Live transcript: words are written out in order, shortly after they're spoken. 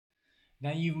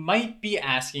Now, you might be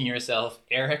asking yourself,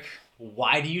 Eric,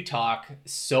 why do you talk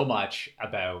so much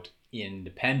about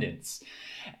independence?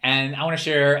 And I want to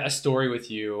share a story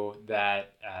with you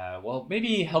that,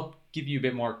 maybe help give you a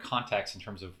bit more context in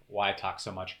terms of why I talk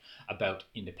so much about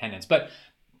independence. But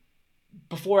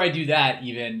before I do that,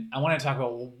 even I want to talk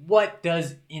about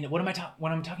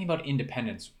when I'm talking about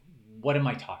independence. What am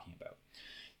I talking about?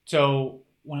 So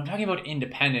when I'm talking about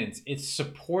independence, it's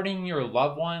supporting your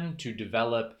loved one to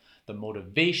develop the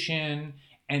motivation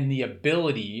and the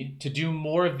ability to do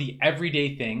more of the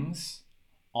everyday things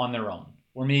on their own,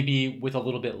 or maybe with a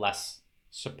little bit less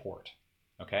support.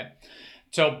 Okay.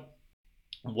 So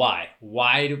why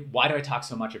do I talk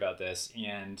so much about this,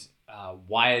 and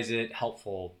why is it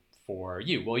helpful for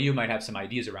you? Well, you might have some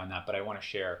ideas around that, but I want to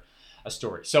share a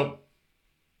story. So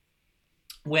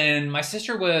when my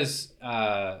sister was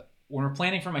when we're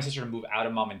planning for my sister to move out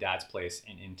of mom and dad's place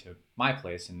and into my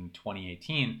place in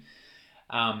 2018,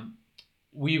 um,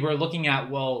 we were looking at,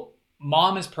 well,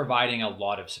 mom is providing a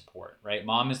lot of support, right?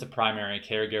 Mom is the primary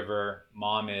caregiver.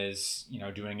 Mom is,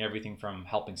 doing everything from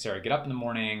helping Sarah get up in the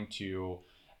morning to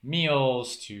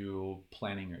meals to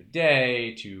planning her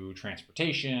day to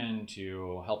transportation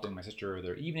to helping my sister with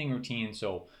their evening routine.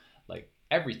 So, like,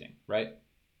 everything, right?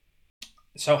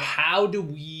 So, how do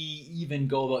we even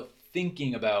go about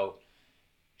thinking about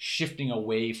shifting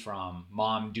away from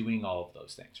mom doing all of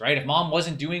those things, right? If mom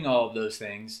wasn't doing all of those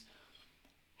things,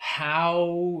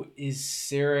 how is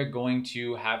Sarah going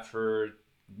to have her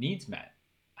needs met?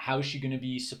 How is she going to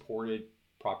be supported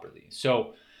properly?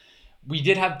 So we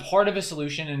did have part of a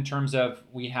solution in terms of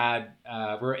we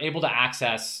were able to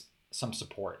access some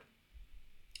support.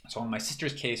 So in my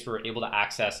sister's case, we were able to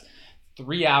access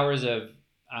 3 hours of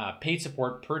paid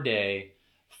support per day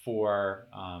for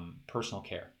personal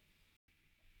care.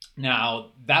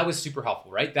 Now that was super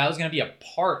helpful, right? That was going to be a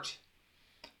part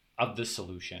of the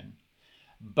solution.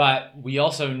 But we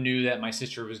also knew that my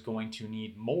sister was going to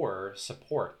need more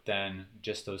support than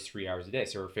just those 3 hours a day.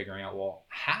 So we're figuring out, well,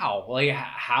 how? Like,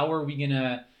 how are we going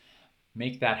to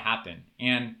make that happen?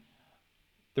 And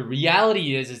the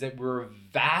reality is that we're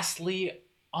vastly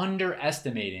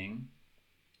underestimating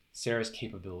Sarah's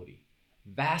capability.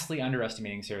 Vastly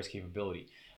underestimating Sarah's capability.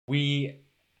 We,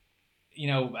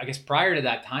 I guess prior to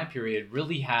that time period,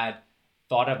 really had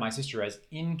thought of my sister as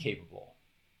incapable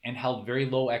and held very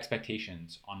low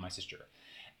expectations on my sister.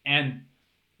 And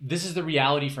this is the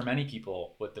reality for many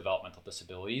people with developmental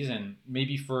disabilities, and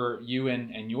maybe for you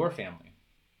and your family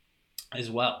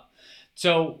as well.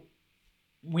 So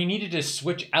we needed to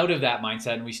switch out of that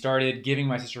mindset, and we started giving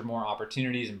my sister more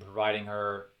opportunities and providing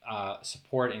her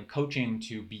support and coaching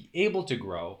to be able to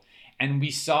grow. And we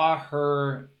saw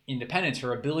her independence,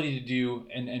 her ability to do,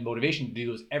 and motivation to do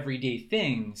those everyday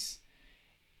things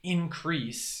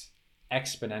increase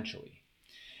exponentially.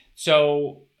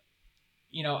 So,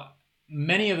 you know,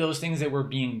 many of those things that were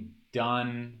being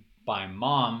done by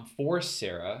mom for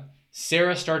Sarah,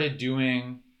 Sarah started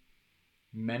doing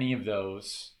many of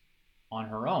those on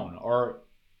her own, or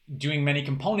doing many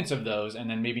components of those and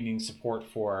then maybe needing support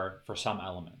for some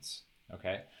elements.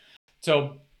 Okay.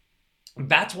 So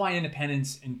that's why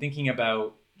independence and thinking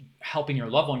about helping your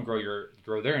loved one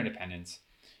grow their independence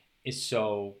is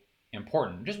so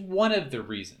important. Just one of the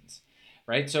reasons,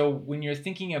 right? So when you're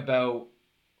thinking about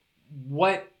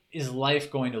what is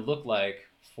life going to look like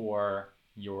for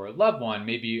your loved one,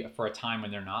 maybe for a time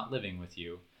when they're not living with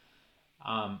you,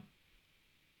 um,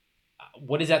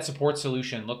 what does that support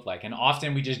solution look like? And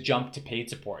often we just jump to paid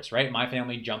supports, right? My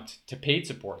family jumped to paid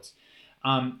supports.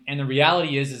 And the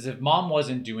reality is if mom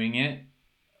wasn't doing it,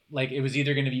 like, it was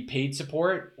either going to be paid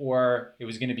support or it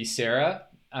was going to be Sarah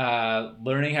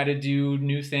learning how to do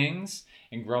new things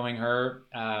and growing her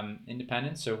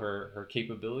independence, so her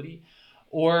capability,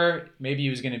 or maybe it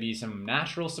was going to be some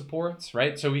natural supports,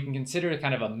 right? So we can consider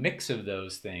kind of a mix of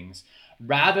those things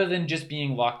rather than just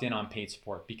being locked in on paid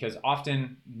support, because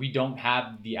often we don't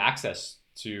have the access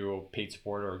to paid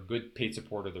support or good paid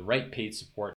support or the right paid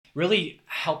support. Really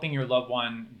helping your loved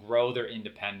one grow their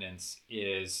independence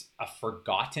is a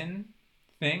forgotten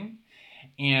thing.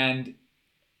 And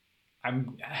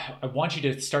I'm I want you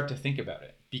to start to think about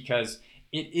it, because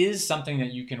it is something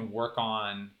that you can work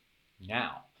on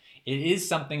now. It is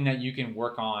something that you can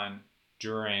work on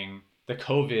during the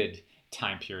COVID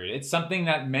time period. It's something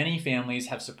that many families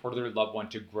have supported their loved one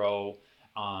to grow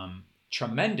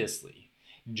tremendously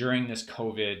during this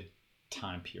COVID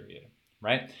time period,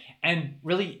 right? And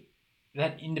really,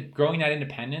 growing that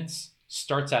independence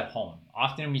starts at home.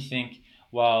 Often we think,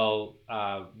 well,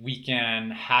 we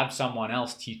can have someone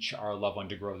else teach our loved one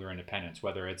to grow their independence,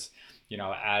 whether it's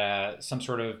at some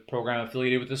sort of program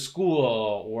affiliated with a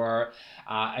school or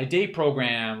a day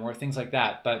program or things like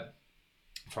that. But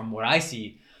from what I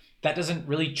see, that doesn't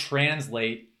really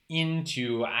translate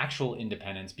into actual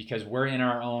independence because we're in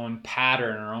our own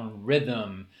pattern, our own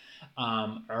rhythm,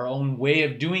 our own way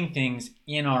of doing things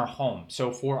in our home.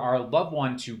 So for our loved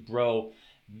one to grow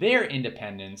their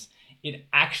independence, it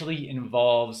actually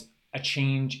involves a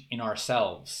change in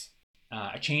ourselves,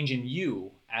 a change in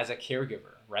you as a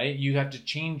caregiver, right? You have to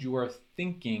change your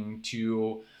thinking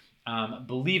to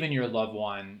believe in your loved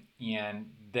one and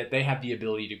that they have the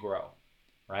ability to grow,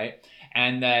 right?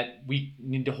 And that we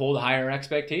need to hold higher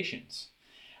expectations,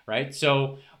 right?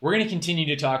 So we're going to continue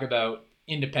to talk about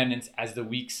independence as the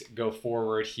weeks go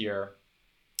forward here.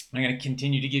 I'm going to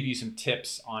continue to give you some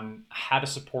tips on how to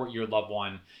support your loved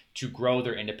one to grow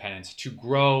their independence, to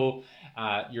grow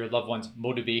your loved one's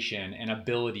motivation and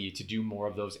ability to do more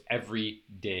of those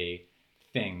everyday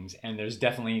things. And there's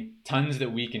definitely tons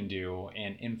that we can do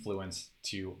and influence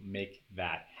to make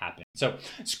that happen. So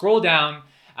scroll down,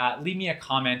 leave me a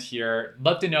comment here.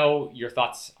 Love to know your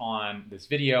thoughts on this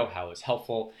video, how it was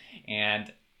helpful.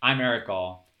 And I'm Eric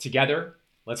Gall. Together,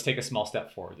 let's take a small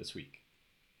step forward this week.